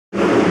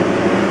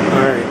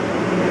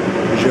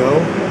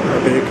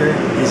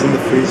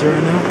freezer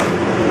right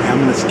now. I'm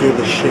gonna scare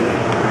the shit out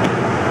of her.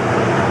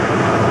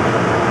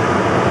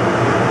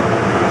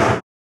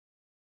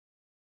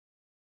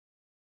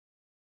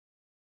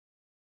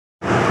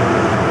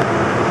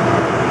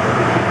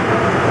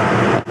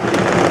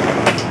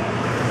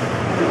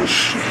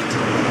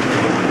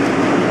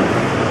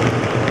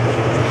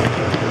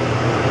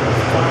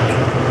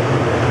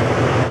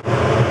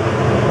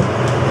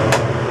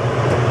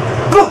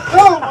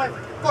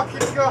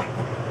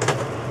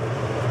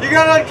 You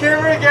got it on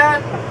camera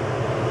again?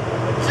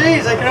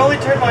 Jeez, I can only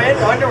turn my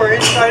underwear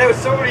inside out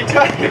so many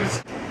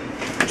times.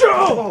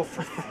 Oh,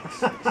 for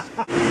fuck's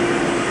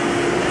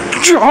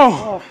sakes.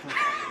 Oh,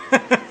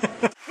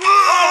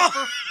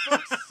 For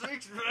fuck's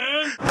sakes,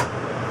 man.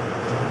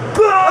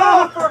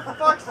 Oh, for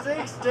fuck's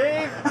sakes,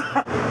 Dave.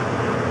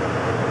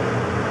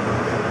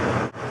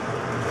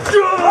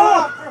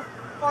 Oh, for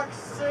fuck's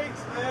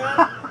sakes, man.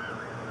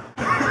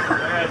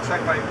 I gotta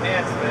check my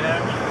pants,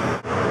 man.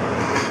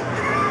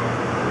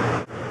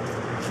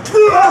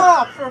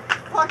 Oh, for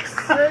fuck's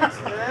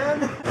sakes,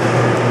 man!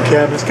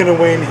 okay, I'm just gonna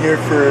wait in here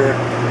for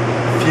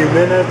a few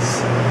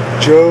minutes.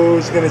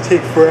 Joe's gonna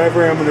take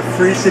forever. I'm gonna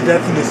freeze to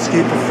death in the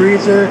stupid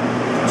freezer.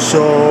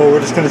 So we're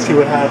just gonna see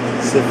what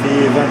happens if he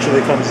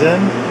eventually comes in.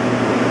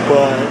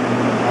 But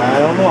I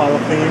don't know. I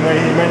don't think he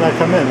might not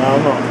come in. I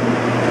don't know.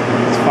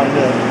 Let's find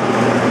out.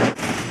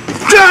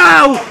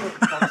 No!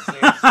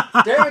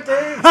 Damn it,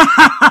 Dave!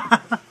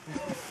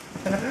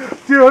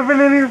 Dude, I've been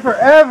in here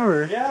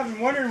forever. Yeah, I've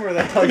been wondering where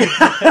the hell you've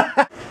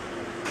been.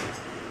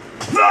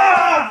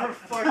 Ah! For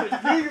fucking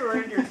knew you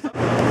were in here.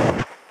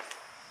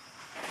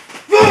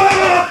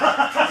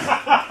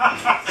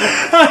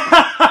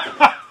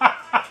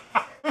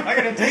 I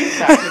gotta taste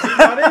that because he's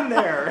not in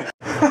there.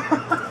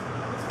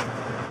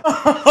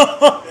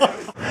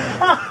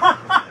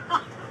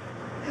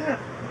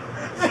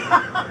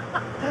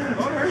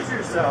 Don't hurt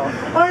yourself.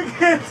 I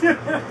can't do it.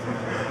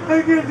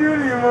 I can't do it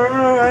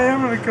anymore. I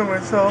am gonna kill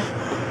myself.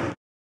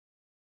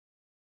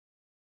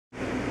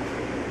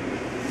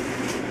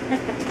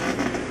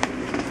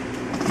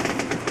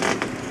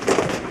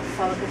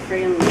 Follow the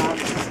friggin' love.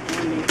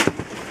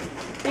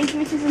 Thank you,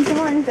 Mrs. and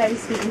Timon. Daddy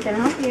speaking. Can I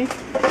help you?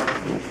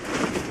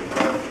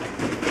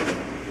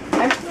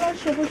 Extra large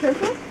triple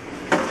turtle.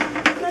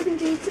 Nothing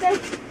to eat today.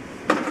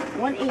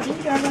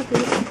 180. Drive up,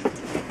 please.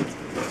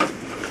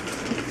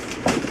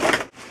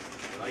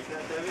 Like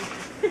that, Debbie?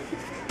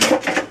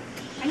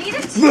 I need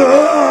it.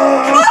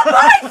 Oh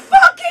my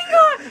fucking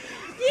god!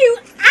 You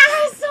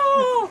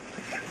asshole!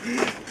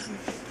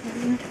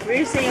 What are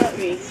you saying with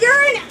me?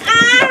 You're an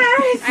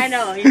ass! I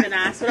know, he's an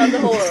ass, but I'm the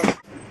whole world.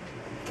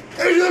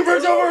 Hey, the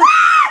bird's over!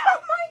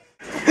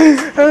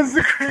 That's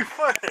the great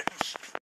footage.